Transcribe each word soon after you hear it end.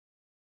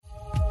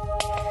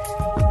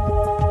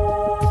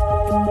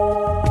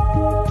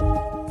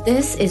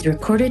This is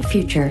Recorded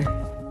Future,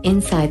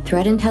 inside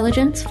threat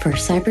intelligence for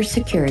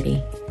cybersecurity.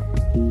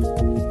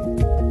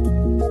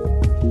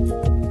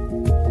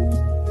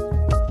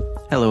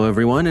 Hello,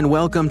 everyone, and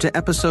welcome to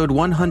episode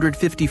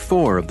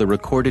 154 of the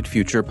Recorded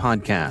Future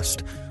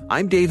podcast.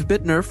 I'm Dave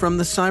Bittner from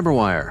the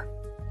Cyberwire.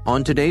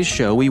 On today's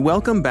show, we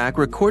welcome back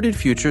Recorded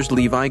Future's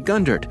Levi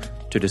Gundert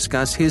to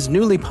discuss his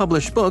newly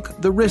published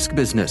book, The Risk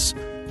Business: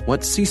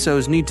 What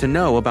CISOs Need to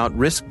Know About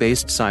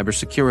Risk-Based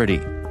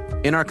Cybersecurity.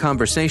 In our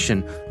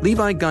conversation,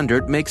 Levi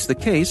Gundert makes the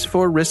case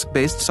for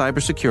risk-based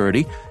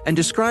cybersecurity and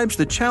describes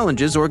the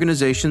challenges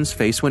organizations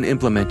face when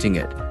implementing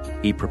it.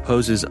 He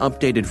proposes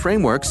updated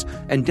frameworks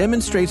and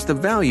demonstrates the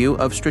value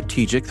of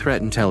strategic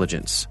threat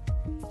intelligence.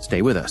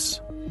 Stay with us.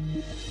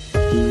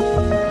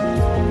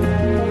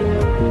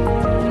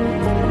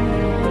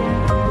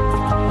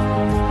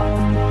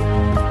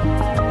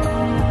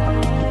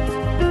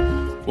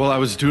 Well, I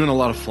was doing a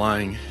lot of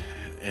flying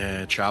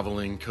and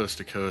traveling coast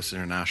to coast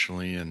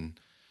internationally, and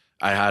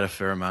I had a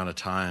fair amount of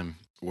time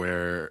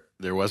where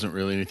there wasn't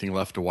really anything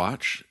left to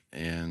watch,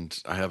 and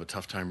I have a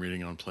tough time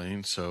reading on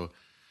planes. So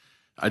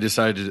I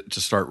decided to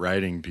start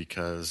writing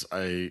because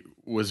I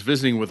was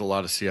visiting with a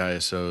lot of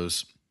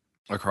CISOs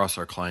across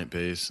our client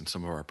base and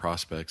some of our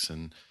prospects,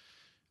 and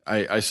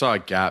I saw a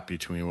gap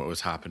between what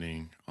was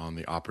happening on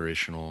the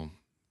operational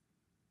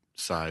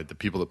side, the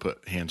people that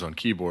put hands on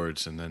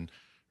keyboards, and then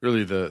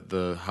really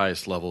the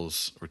highest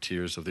levels or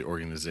tiers of the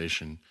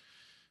organization.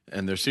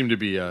 And there seemed to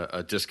be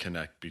a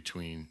disconnect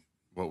between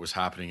what was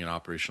happening in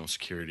operational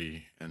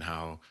security and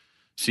how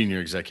senior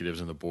executives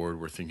and the board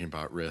were thinking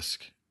about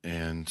risk.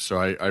 And so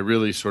I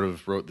really sort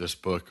of wrote this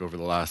book over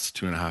the last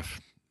 2.5,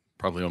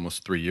 probably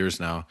almost 3 years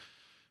now,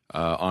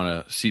 on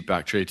a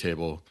seatback tray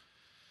table,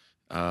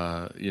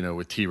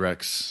 with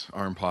T-Rex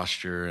arm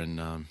posture.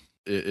 And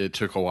it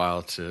took a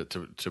while to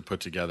put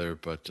together,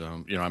 but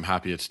I'm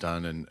happy it's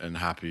done and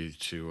happy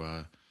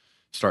to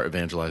start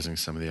evangelizing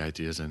some of the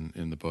ideas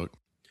in the book.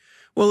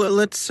 Well,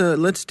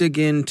 let's dig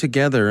in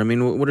together. I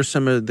mean, what are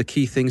some of the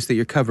key things that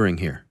you're covering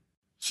here?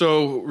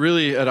 So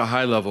really at a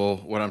high level,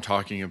 what I'm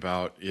talking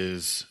about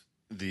is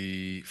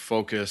the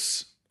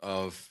focus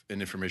of an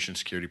information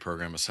security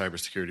program, a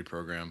cybersecurity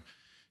program.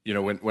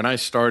 When I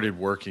started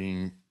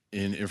working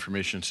in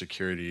information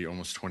security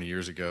almost 20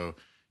 years ago,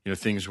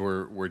 things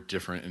were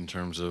different in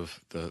terms of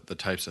the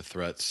types of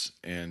threats.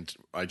 And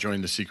I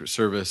joined the Secret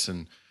Service,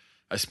 and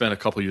I spent a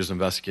couple years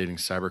investigating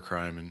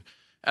cybercrime. And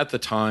at the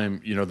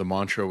time, the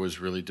mantra was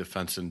really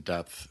defense in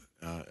depth.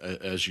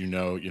 As you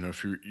know,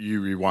 if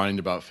you rewind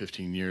about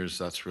 15 years,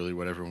 that's really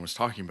what everyone was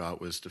talking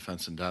about, was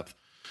defense in depth.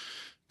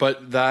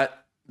 But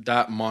that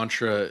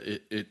mantra,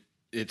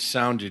 it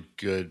sounded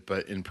good,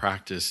 but in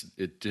practice,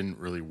 it didn't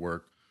really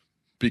work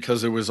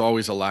because there was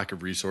always a lack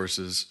of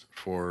resources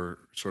for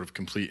sort of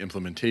complete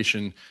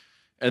implementation.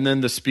 And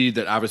then the speed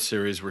that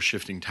adversaries were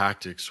shifting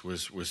tactics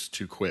was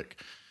too quick.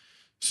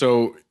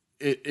 So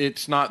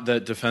it's not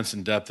that defense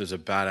in depth is a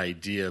bad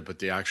idea, but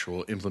the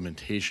actual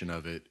implementation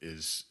of it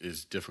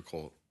is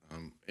difficult.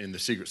 In the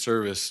Secret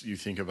Service, you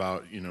think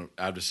about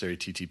adversary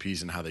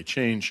TTPs and how they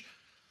change.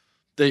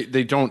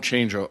 They don't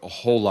change a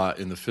whole lot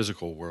in the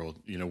physical world.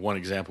 One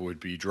example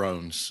would be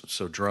drones.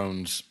 So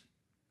drones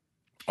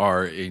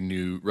are a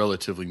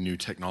relatively new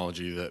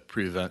technology that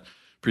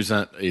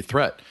present a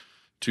threat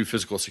to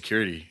physical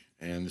security,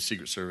 and the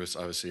Secret Service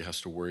obviously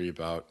has to worry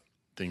about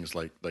things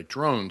like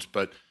drones,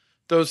 but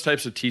those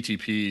types of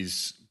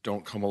TTPs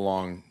don't come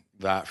along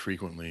that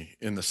frequently.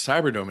 In the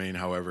cyber domain,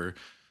 however,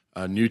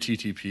 new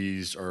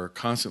TTPs are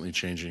constantly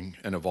changing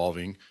and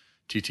evolving,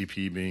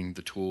 TTP being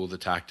the tool, the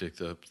tactic,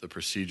 the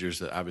procedures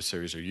that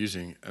adversaries are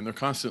using, and they're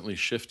constantly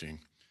shifting.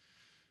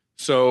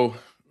 So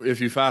if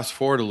you fast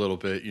forward a little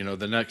bit,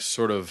 the next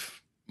sort of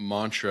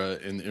mantra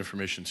in the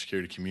information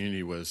security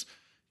community was,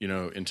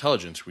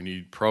 intelligence. We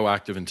need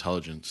proactive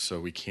intelligence. So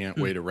we can't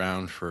wait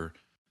around for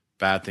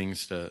bad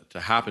things to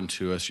happen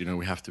to us.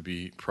 We have to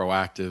be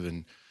proactive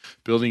in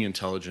building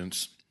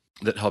intelligence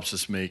that helps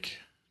us make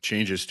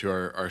changes to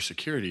our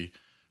security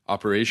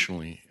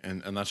operationally.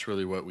 And that's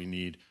really what we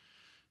need.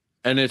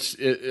 And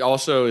it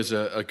also is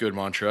a good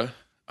mantra.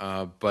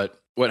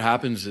 But what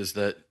happens is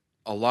that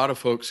a lot of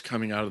folks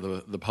coming out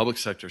of the public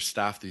sector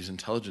staff these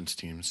intelligence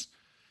teams,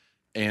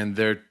 and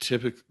they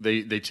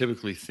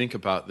typically think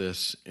about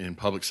this in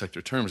public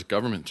sector terms,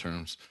 government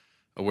terms,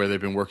 where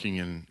they've been working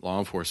in law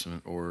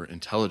enforcement or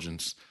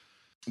intelligence.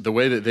 The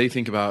way that they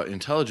think about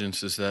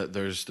intelligence is that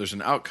there's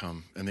an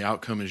outcome, and the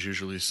outcome is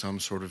usually some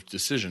sort of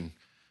decision,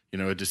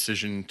 a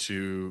decision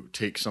to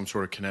take some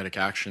sort of kinetic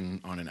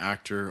action on an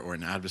actor or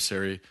an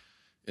adversary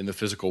in the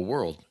physical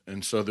world.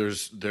 And so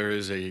there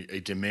is a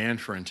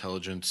demand for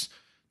intelligence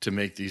to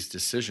make these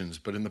decisions.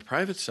 But in the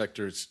private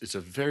sector, it's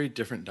a very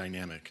different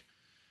dynamic.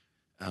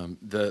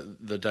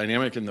 The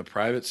dynamic in the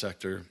private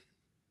sector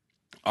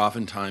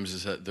oftentimes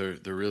is that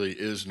there really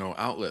is no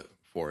outlet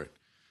for it.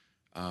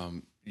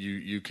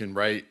 You can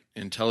write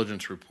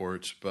intelligence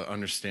reports, but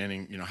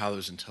understanding how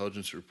those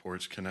intelligence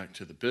reports connect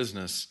to the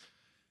business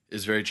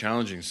is very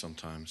challenging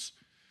sometimes.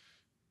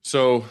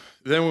 So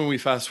then when we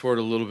fast forward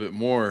a little bit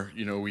more,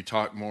 we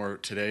talk more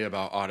today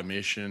about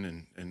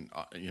automation and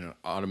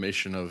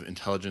automation of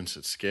intelligence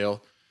at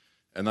scale.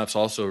 And that's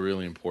also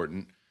really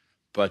important.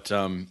 But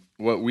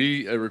what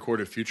we at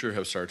Recorded Future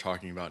have started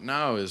talking about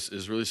now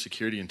is really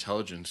security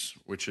intelligence,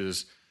 which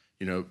is,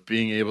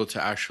 being able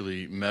to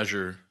actually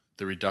measure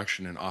the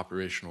reduction in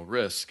operational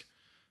risk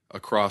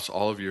across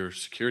all of your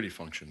security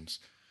functions.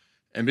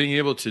 And being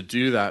able to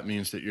do that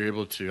means that you're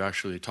able to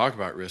actually talk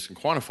about risk and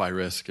quantify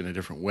risk in a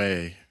different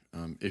way.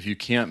 If you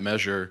can't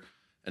measure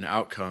an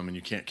outcome and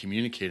you can't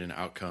communicate an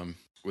outcome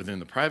within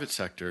the private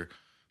sector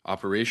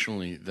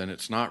operationally, then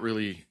it's not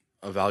really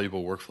a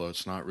valuable workflow.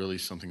 It's not really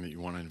something that you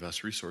want to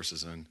invest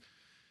resources in.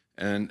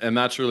 And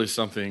that's really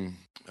something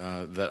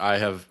that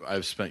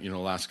I've spent the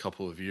last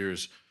couple of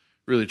years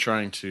really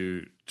trying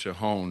to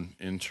hone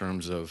in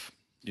terms of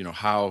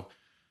how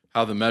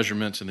the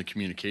measurements and the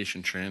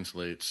communication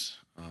translates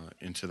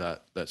into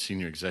that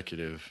senior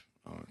executive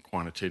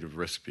quantitative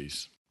risk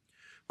piece.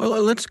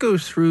 Well, let's go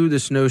through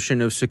this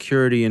notion of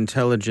security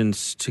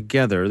intelligence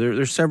together.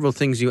 There's several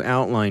things you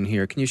outline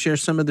here. Can you share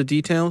some of the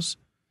details?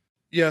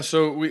 Yeah,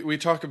 so we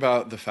talk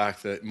about the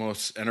fact that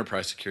most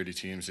enterprise security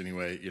teams,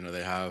 anyway,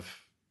 they have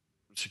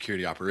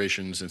security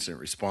operations,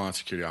 incident response,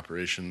 security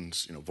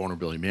operations,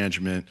 vulnerability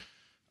management,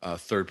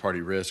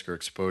 third-party risk or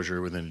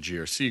exposure within a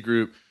GRC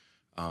group.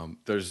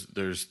 There's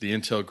the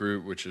Intel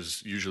group, which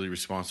is usually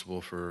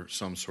responsible for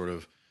some sort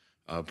of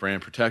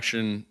brand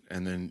protection,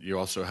 and then you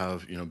also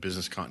have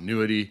business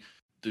continuity.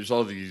 There's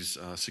all these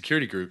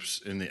security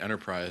groups in the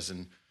enterprise,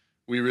 and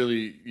we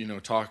really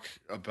talk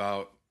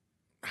about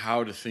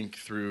how to think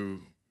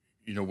through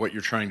what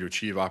you're trying to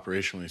achieve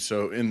operationally.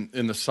 So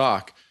in the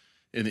SOC,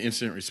 in the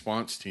incident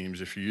response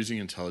teams, if you're using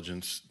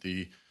intelligence,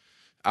 the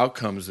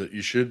outcomes that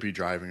you should be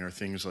driving are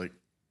things like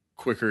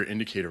quicker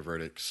indicator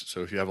verdicts.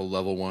 So if you have a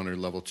level 1 or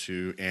level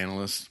 2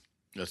 analyst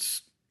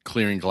that's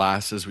clearing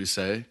glass, as we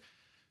say,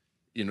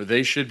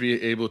 they should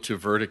be able to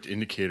verdict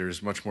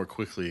indicators much more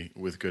quickly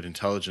with good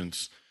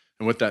intelligence.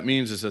 And what that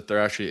means is that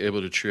they're actually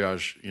able to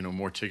triage,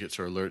 more tickets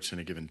or alerts in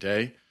a given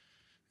day.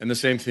 And the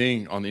same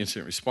thing on the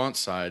incident response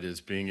side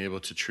is being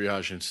able to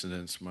triage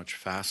incidents much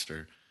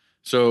faster.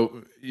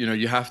 So,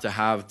 you have to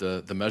have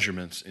the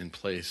measurements in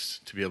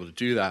place to be able to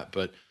do that.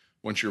 But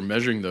once you're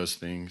measuring those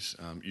things,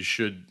 you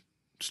should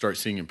start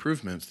seeing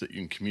improvements that you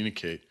can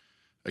communicate,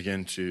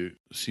 again, to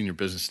senior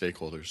business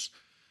stakeholders.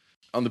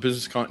 On the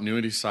business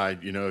continuity side,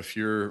 if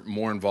you're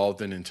more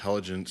involved in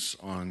intelligence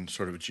on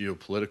sort of a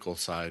geopolitical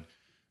side,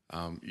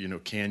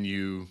 can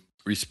you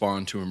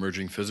respond to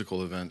emerging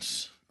physical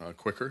events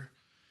quicker?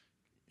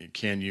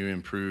 Can you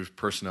improve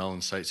personnel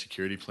and site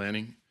security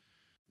planning?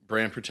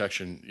 Brand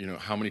protection,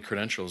 how many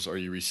credentials are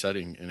you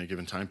resetting in a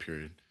given time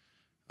period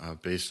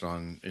based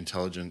on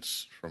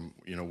intelligence from,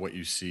 what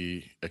you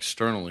see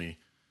externally?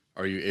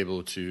 Are you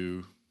able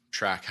to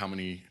track how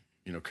many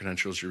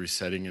credentials you're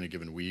resetting in a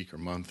given week or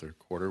month or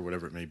quarter,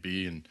 whatever it may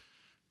be? And,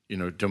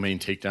 domain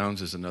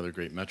takedowns is another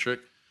great metric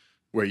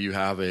where you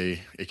have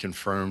a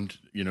confirmed,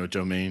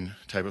 domain,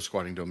 type of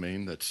squatting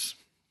domain that's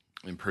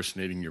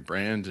impersonating your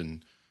brand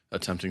and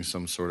attempting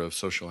some sort of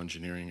social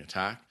engineering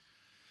attack.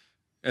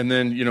 And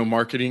then,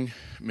 marketing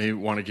may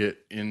want to get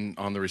in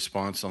on the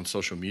response on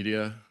social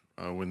media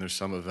when there's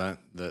some event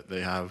that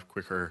they have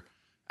quicker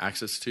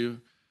access to.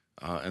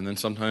 And then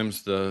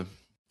sometimes the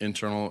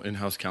internal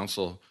in-house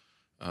counsel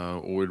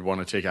would want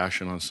to take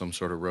action on some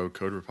sort of rogue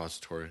code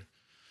repository.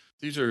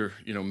 These are,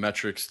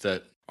 metrics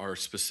that are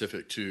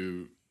specific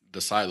to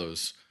the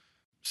silos.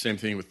 Same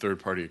thing with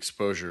third-party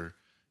exposure.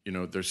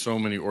 There's so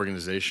many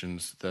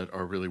organizations that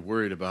are really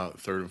worried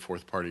about third and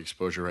fourth-party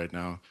exposure right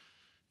now,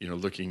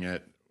 looking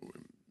at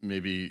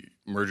maybe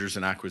mergers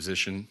and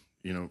acquisition,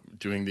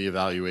 doing the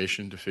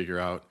evaluation to figure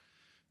out,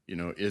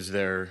 is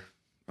there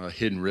a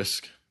hidden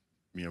risk,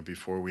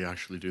 before we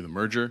actually do the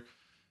merger?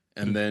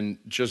 And then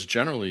just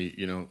generally,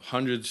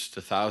 hundreds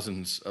to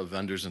thousands of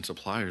vendors and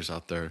suppliers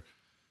out there,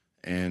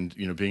 and,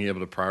 being able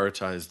to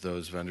prioritize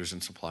those vendors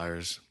and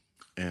suppliers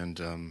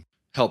and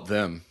help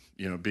them,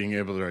 being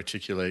able to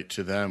articulate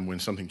to them when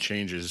something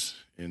changes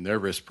in their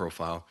risk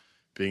profile,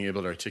 being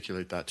able to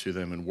articulate that to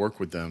them and work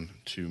with them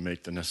to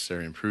make the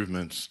necessary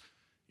improvements,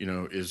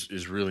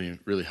 is really,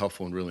 really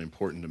helpful and really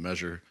important to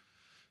measure.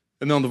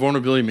 And then on the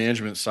vulnerability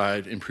management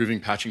side, improving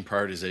patching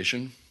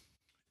prioritization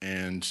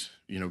and,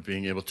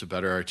 being able to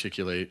better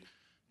articulate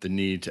the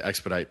need to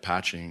expedite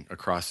patching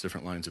across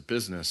different lines of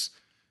business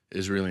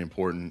is really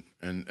important.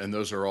 And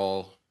those are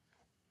all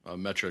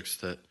metrics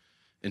that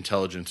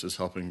intelligence is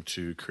helping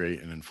to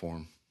create and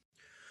inform.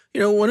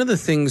 One of the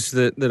things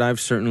that I've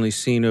certainly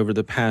seen over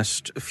the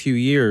past few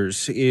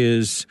years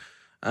is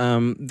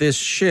this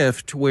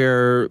shift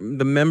where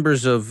the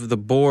members of the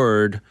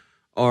board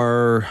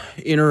are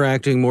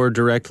interacting more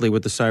directly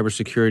with the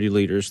cybersecurity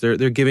leaders.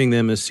 They're giving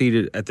them a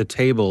seat at the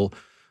table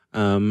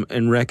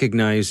and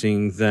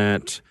recognizing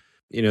that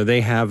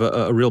they have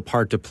a real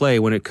part to play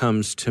when it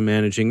comes to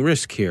managing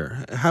risk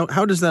here.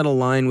 How does that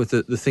align with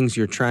the things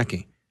you're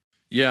tracking?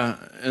 Yeah,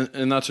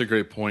 and that's a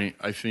great point.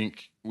 I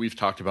think we've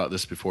talked about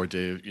this before,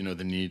 Dave,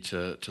 the need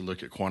to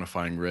look at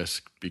quantifying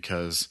risk,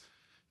 because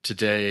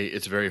today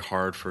it's very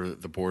hard for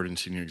the board and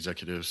senior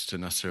executives to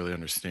necessarily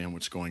understand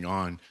what's going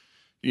on,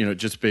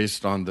 just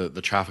based on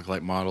the traffic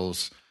light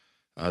models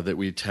that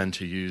we tend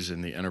to use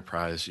in the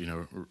enterprise,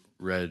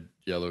 red,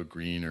 yellow,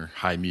 green, or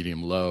high,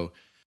 medium, low.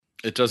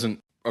 It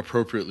doesn't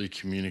appropriately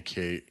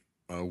communicate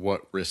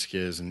what risk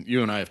is. And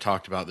you and I have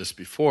talked about this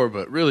before,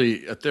 but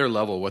really at their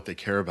level, what they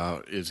care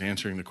about is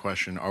answering the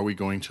question, are we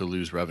going to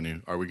lose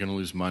revenue? Are we going to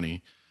lose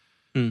money?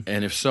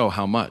 And if so,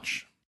 how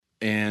much?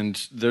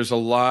 And there's a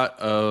lot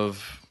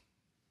of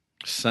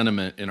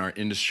sentiment in our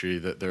industry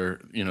that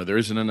there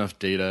isn't enough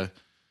data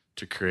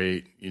to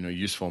create,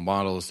 useful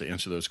models to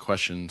answer those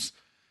questions.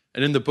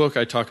 And in the book,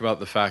 I talk about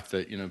the fact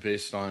that,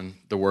 based on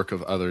the work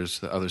of others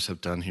that others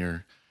have done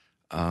here,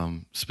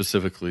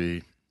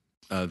 specifically,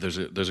 there's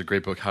a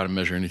great book, How to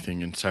Measure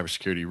Anything in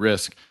Cybersecurity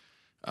Risk,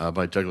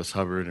 by Douglas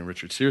Hubbard and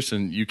Richard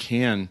Searson. You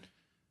can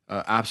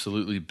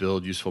absolutely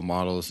build useful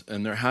models,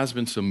 and there has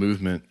been some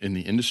movement in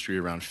the industry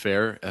around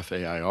FAIR,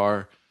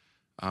 F-A-I-R.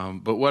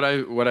 But what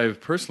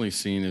I've personally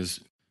seen is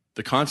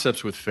the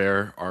concepts with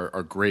FAIR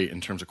are great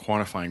in terms of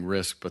quantifying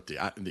risk, but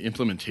the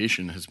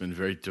implementation has been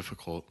very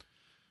difficult.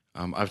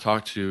 I've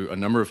talked to a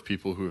number of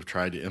people who have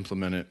tried to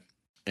implement it,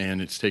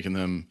 and it's taken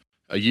them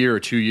a year or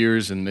 2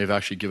 years, and they've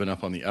actually given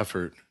up on the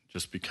effort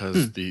just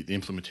because the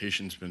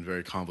implementation's been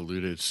very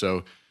convoluted.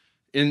 So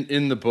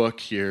in the book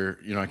here,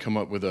 I come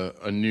up with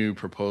a new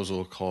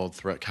proposal called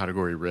Threat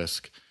Category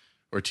Risk,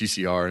 or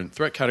TCR. And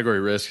Threat Category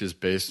Risk is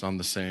based on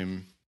the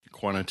same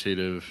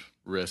quantitative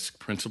risk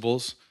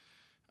principles,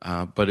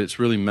 but it's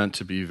really meant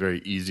to be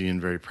very easy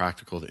and very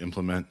practical to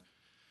implement.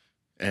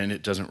 And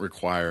it doesn't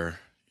require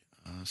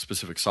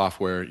specific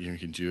software. You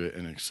can do it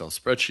in an Excel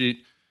spreadsheet.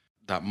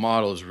 That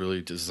model is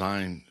really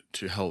designed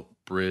to help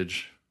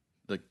bridge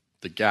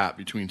the gap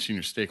between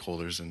senior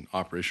stakeholders and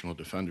operational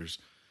defenders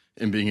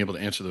in being able to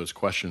answer those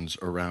questions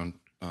around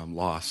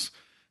loss.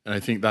 And I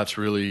think that's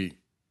really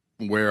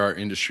where our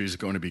industry is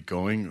going to be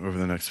going over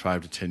the next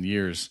 5 to 10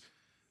 years,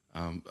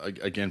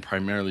 again,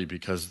 primarily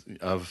because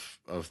of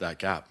that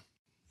gap.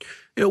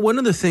 One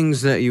of the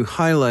things that you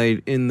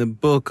highlight in the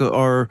book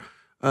are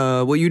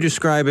what you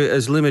describe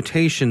as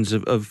limitations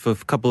of a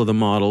couple of the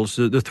models,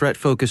 the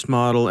threat-focused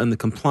model and the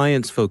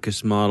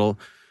compliance-focused model.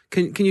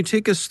 Can you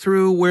take us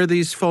through where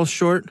these fall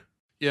short?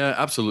 Yeah,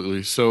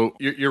 absolutely. So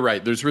you're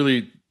right. There's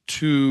really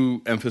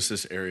two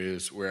emphasis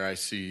areas where I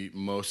see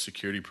most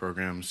security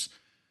programs.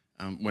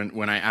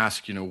 When I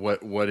ask,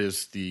 what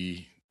is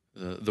the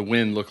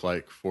win look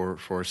like for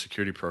a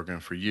security program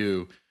for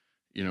you?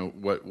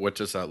 What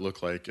does that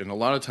look like? And a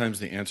lot of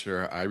times the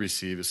answer I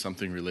receive is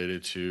something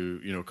related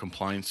to,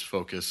 compliance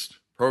focused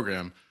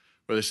program,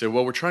 where they say,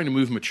 well, we're trying to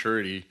move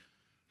maturity,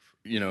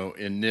 in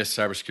NIST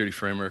cybersecurity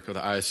framework of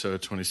the ISO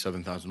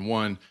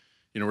 27001,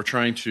 we're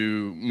trying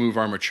to move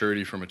our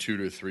maturity from a 2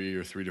 to a 3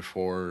 or 3 to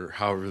 4, or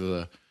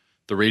however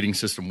the rating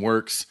system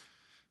works.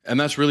 And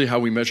that's really how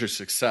we measure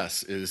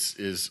success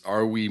is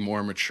are we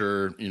more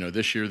mature,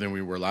 this year than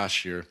we were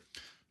last year?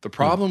 The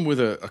problem with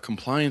a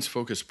compliance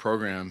focused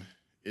program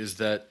is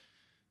that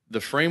the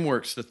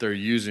frameworks that they're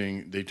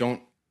using, they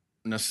don't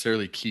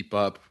necessarily keep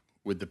up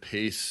with the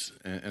pace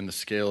and the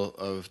scale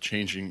of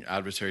changing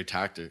adversary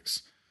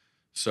tactics.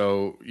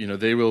 So,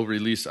 they will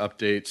release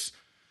updates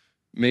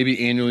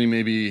maybe annually,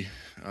 maybe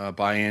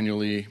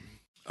biannually,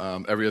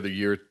 every other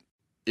year.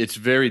 It's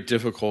very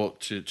difficult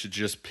to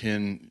just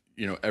pin,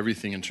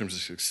 everything in terms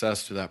of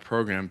success to that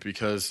program,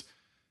 because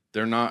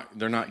they're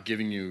not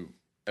giving you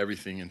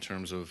everything in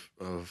terms of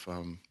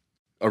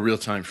a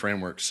real-time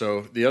framework.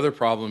 So the other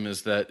problem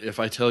is that if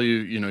I tell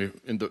you,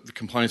 in the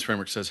compliance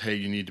framework says, hey,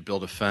 you need to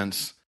build a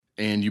fence,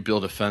 and you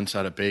build a fence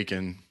out of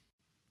bacon,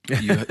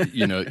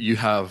 you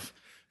have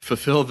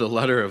fulfilled the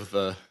letter of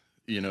the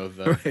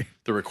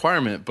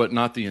requirement, but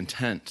not the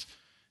intent.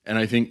 And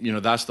I think,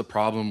 that's the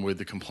problem with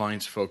the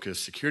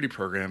compliance-focused security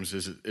programs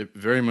is it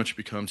very much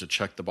becomes a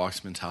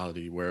check-the-box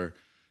mentality where,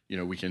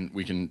 we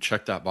can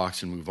check that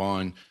box and move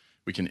on.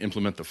 We can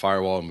implement the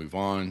firewall and move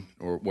on,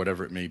 or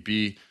whatever it may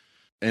be.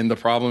 And the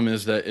problem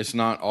is that it's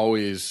not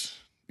always,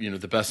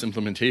 the best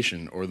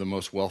implementation or the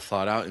most well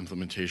thought out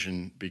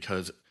implementation,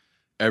 because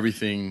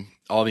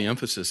all the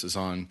emphasis is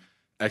on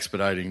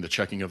expediting the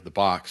checking of the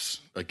box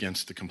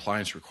against the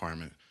compliance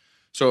requirement.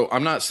 So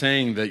I'm not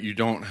saying that you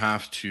don't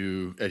have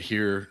to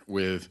adhere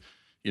with,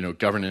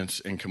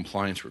 governance and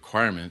compliance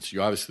requirements.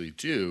 You obviously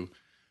do.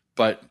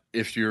 But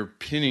if you're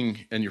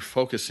pinning and you're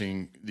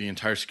focusing the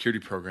entire security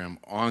program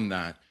on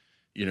that,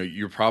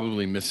 you're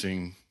probably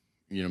missing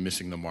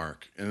the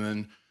mark. And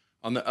then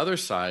on the other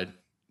side,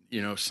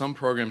 some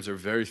programs are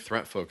very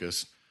threat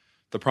focused.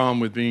 The problem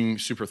with being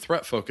super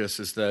threat focused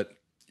is that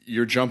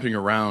you're jumping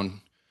around,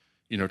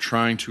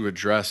 trying to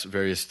address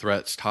various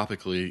threats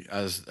topically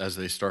as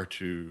they start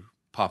to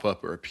pop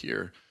up or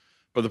appear.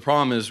 But the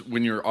problem is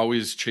when you're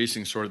always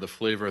chasing sort of the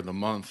flavor of the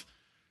month,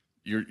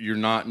 you're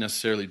not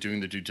necessarily doing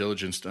the due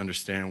diligence to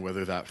understand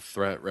whether that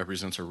threat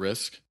represents a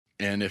risk.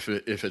 And if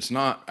it's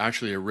not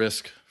actually a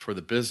risk for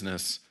the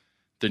business,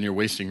 then you're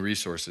wasting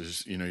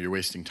resources. You're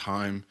wasting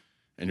time,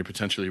 and you're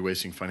potentially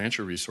wasting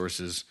financial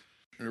resources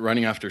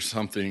running after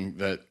something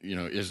that,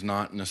 is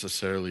not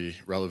necessarily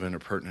relevant or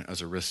pertinent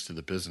as a risk to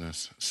the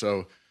business.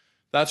 So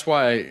that's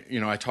why,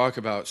 I talk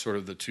about sort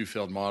of the two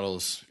failed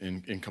models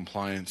in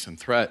compliance and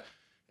threat,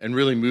 and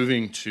really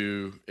moving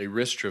to a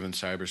risk-driven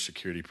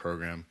cybersecurity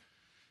program.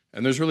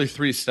 And there's really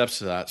 3 steps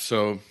to that.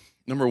 So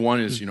number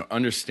 1 is,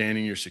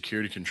 understanding your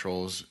security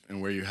controls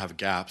and where you have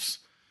gaps.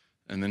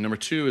 And then number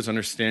 2 is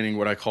understanding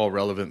what I call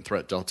relevant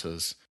threat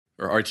deltas,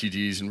 or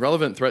RTDs. And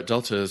relevant threat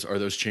deltas are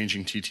those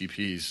changing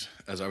TTPs,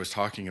 as I was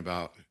talking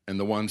about, and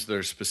the ones that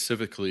are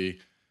specifically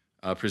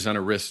present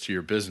a risk to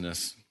your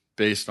business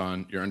based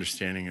on your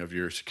understanding of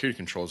your security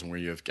controls and where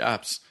you have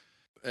gaps.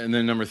 And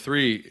then number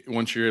 3,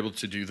 once you're able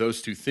to do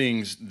those 2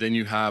 things, then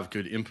you have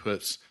good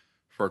inputs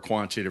for a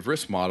quantitative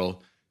risk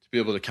model to be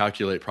able to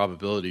calculate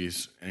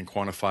probabilities and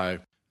quantify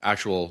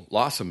actual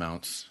loss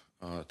amounts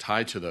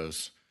tied to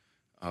those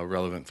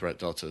relevant threat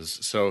deltas.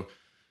 So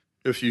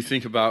if you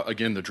think about,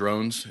 again, the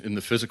drones in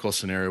the physical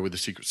scenario with the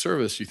Secret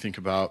Service, you think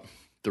about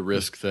the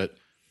risk that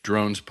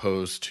drones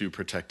pose to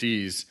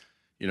protectees.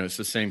 It's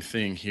the same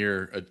thing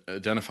here,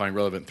 identifying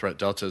relevant threat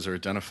deltas or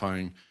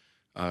identifying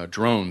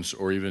drones,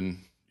 or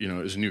even,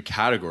 as new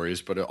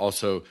categories, but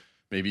also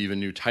maybe even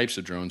new types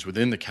of drones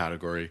within the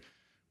category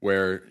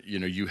where,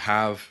 you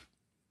have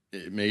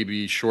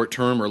maybe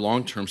short-term or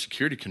long-term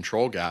security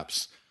control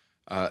gaps.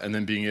 And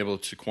then being able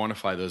to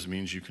quantify those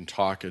means you can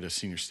talk at a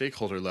senior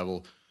stakeholder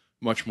level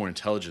much more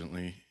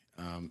intelligently,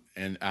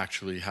 and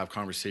actually have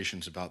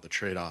conversations about the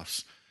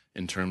trade-offs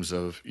in terms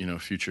of,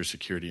 future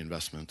security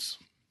investments.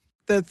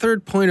 That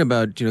third point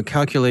about,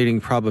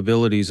 calculating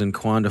probabilities and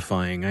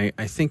quantifying,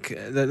 I think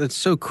that's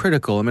so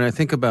critical. I mean, I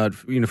think about,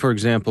 for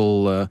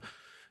example,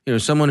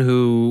 someone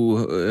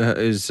who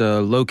is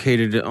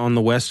located on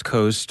the West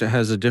Coast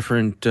has a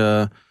different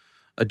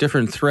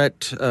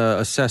threat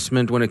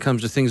assessment when it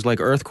comes to things like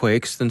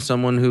earthquakes than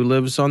someone who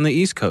lives on the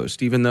East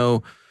Coast, even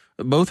though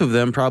both of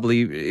them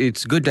probably,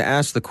 it's good to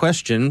ask the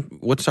question,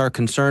 what's our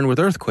concern with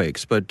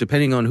earthquakes? But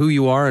depending on who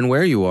you are and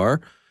where you are,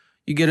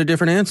 you get a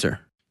different answer.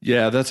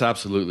 Yeah, that's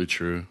absolutely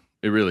true.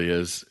 It really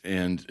is.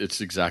 And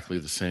it's exactly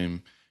the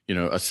same.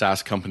 A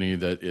SaaS company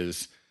that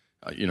is,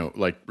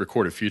 like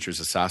Recorded Future is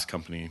a SaaS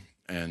company.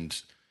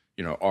 And,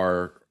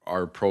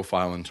 our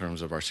profile in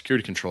terms of our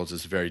security controls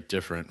is very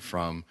different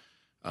from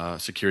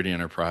security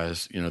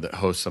enterprise, that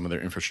hosts some of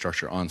their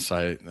infrastructure on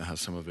site, that has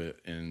some of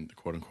it in the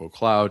quote unquote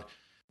cloud,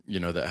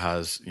 that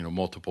has,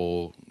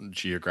 multiple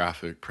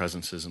geographic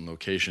presences and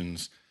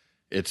locations.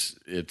 It's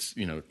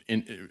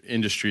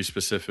industry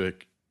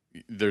specific.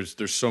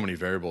 There's so many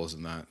variables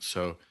in that.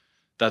 So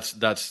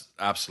that's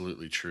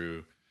absolutely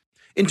true.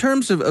 In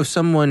terms of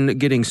someone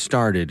getting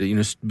started,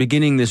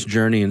 beginning this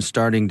journey and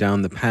starting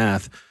down the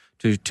path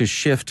to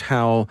shift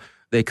how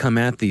they come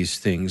at these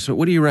things,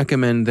 what do you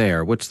recommend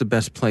there? What's the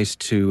best place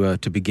to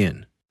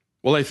begin?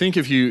 Well, I think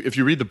if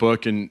you read the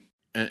book, and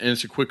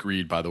it's a quick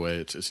read, by the way,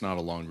 it's not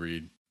a long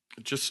read,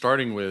 just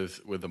starting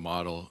with the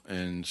model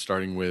and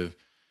starting with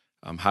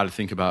how to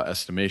think about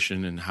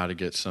estimation and how to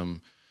get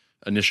some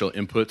initial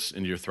inputs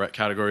into your threat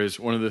categories.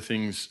 One of the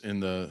things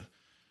I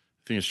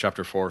think it's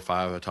chapter 4 or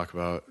 5, I talk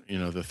about,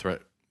 the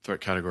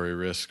threat category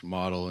risk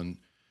model, and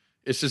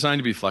it's designed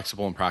to be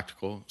flexible and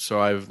practical. So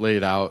I've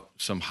laid out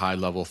some high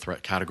level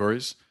threat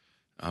categories,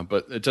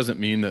 but it doesn't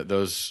mean that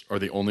those are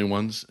the only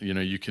ones.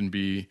 You can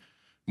be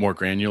more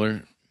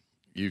granular,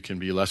 you can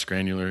be less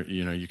granular,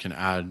 you can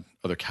add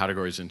other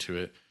categories into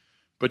it.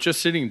 But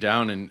just sitting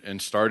down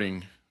and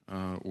starting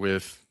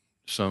with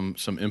some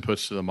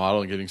inputs to the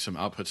model and getting some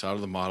outputs out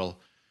of the model,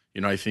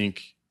 I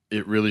think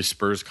it really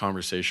spurs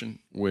conversation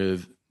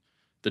with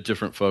the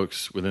different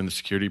folks within the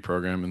security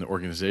program and the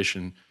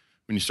organization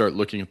when you start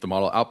looking at the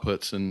model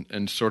outputs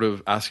and sort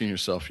of asking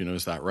yourself,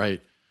 is that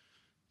right?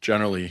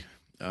 Generally,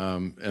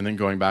 and then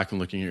going back and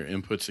looking at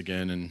your inputs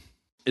again. And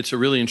it's a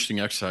really interesting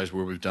exercise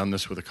where we've done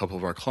this with a couple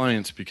of our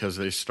clients because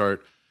they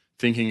start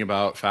thinking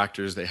about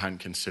factors they hadn't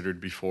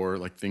considered before,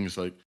 like things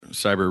like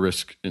cyber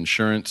risk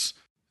insurance.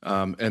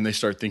 And they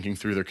start thinking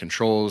through their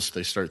controls.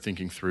 They start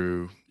thinking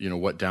through,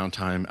 what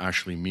downtime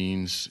actually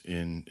means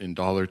in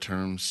dollar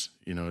terms,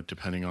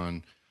 depending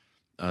on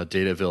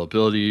data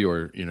availability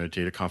or,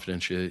 data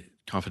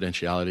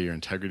confidentiality or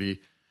integrity.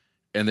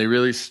 And they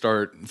really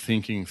start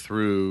thinking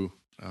through,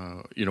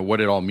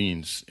 what it all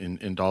means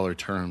in dollar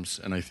terms.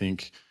 And I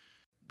think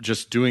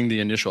just doing the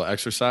initial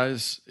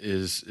exercise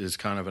is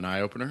kind of an eye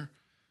opener.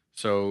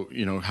 So,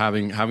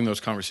 having those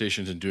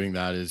conversations and doing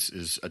that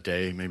is a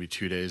day, maybe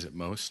 2 days at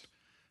most.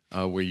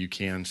 Where you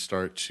can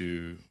start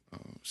to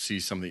see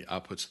some of the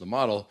outputs of the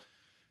model,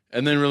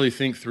 and then really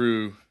think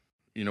through,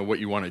 what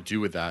you want to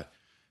do with that,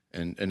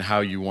 and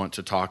how you want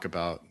to talk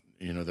about,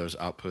 those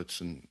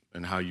outputs,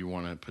 and how you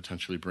want to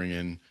potentially bring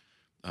in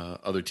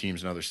other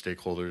teams and other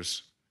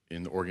stakeholders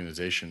in the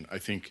organization. I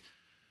think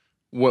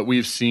what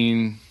we've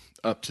seen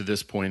up to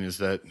this point is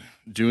that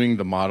doing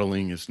the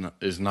modeling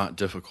is not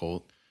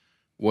difficult.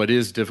 What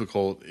is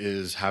difficult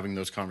is having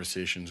those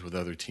conversations with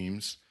other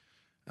teams.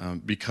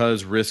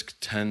 Because risk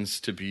tends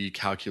to be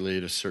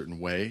calculated a certain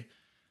way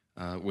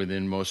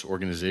within most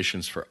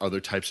organizations for other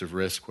types of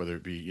risk, whether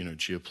it be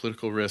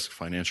geopolitical risk,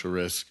 financial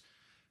risk,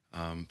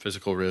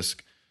 physical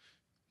risk.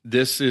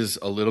 This is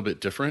a little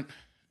bit different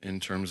in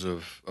terms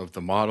of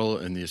the model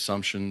and the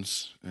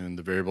assumptions and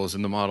the variables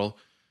in the model.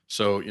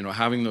 So,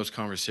 having those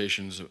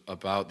conversations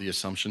about the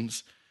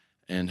assumptions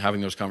and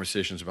having those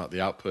conversations about the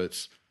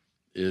outputs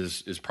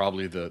is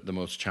probably the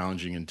most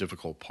challenging and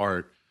difficult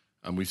part.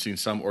 We've seen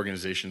some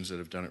organizations that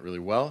have done it really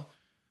well,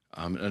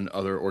 and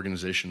other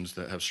organizations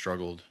that have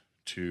struggled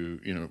to,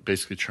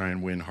 basically try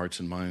and win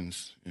hearts and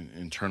minds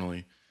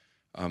internally.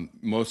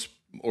 Most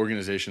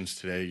organizations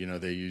today,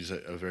 they use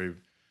a very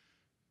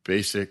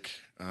basic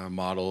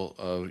model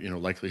of,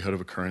 likelihood of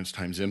occurrence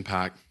times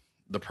impact.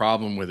 The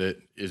problem with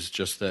it is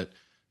just that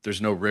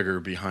there's no rigor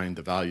behind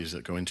the values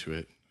that go into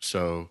it.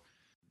 So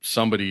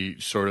somebody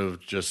sort of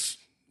just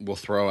will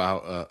throw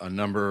out a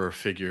number or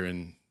figure,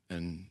 and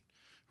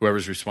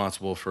whoever's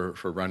responsible for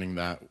running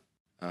that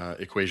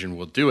equation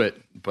will do it,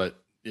 but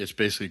it's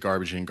basically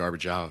garbage in,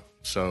 garbage out.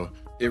 So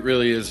it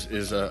really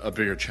is a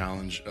bigger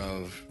challenge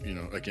of,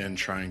 again,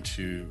 trying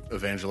to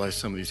evangelize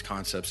some of these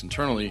concepts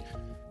internally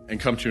and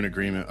come to an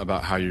agreement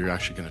about how you're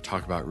actually going to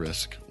talk about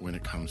risk when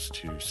it comes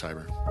to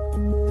cyber.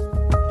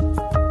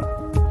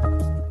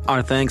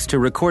 Our thanks to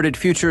Recorded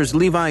Future's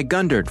Levi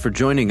Gundert for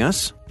joining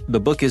us. The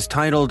book is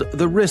titled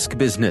The Risk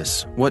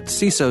Business: What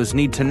CISOs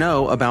Need to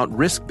Know About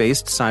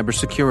Risk-Based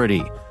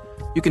Cybersecurity.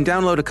 You can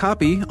download a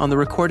copy on the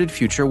Recorded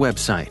Future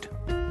website.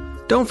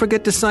 Don't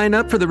forget to sign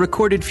up for the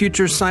Recorded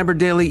Future Cyber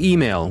Daily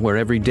email, where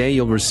every day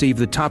you'll receive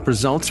the top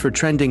results for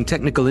trending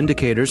technical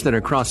indicators that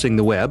are crossing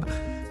the web,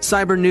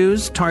 cyber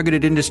news,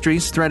 targeted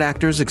industries, threat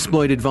actors,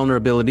 exploited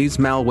vulnerabilities,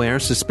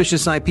 malware,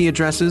 suspicious IP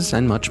addresses,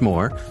 and much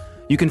more.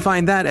 You can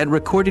find that at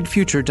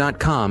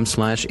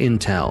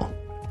recordedfuture.com/intel.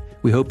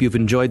 We hope you've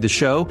enjoyed the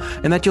show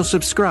and that you'll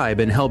subscribe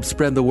and help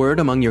spread the word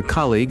among your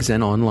colleagues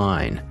and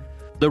online.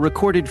 The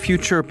Recorded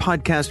Future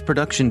podcast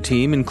production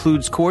team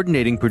includes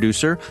coordinating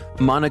producer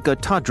Monica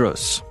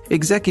Tadros,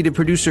 executive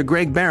producer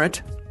Greg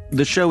Barrett.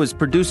 The show is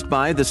produced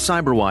by The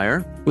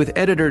Cyberwire, with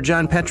editor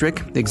John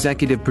Petrick,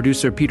 executive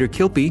producer Peter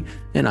Kilpie,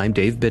 and I'm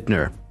Dave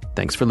Bittner.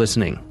 Thanks for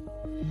listening.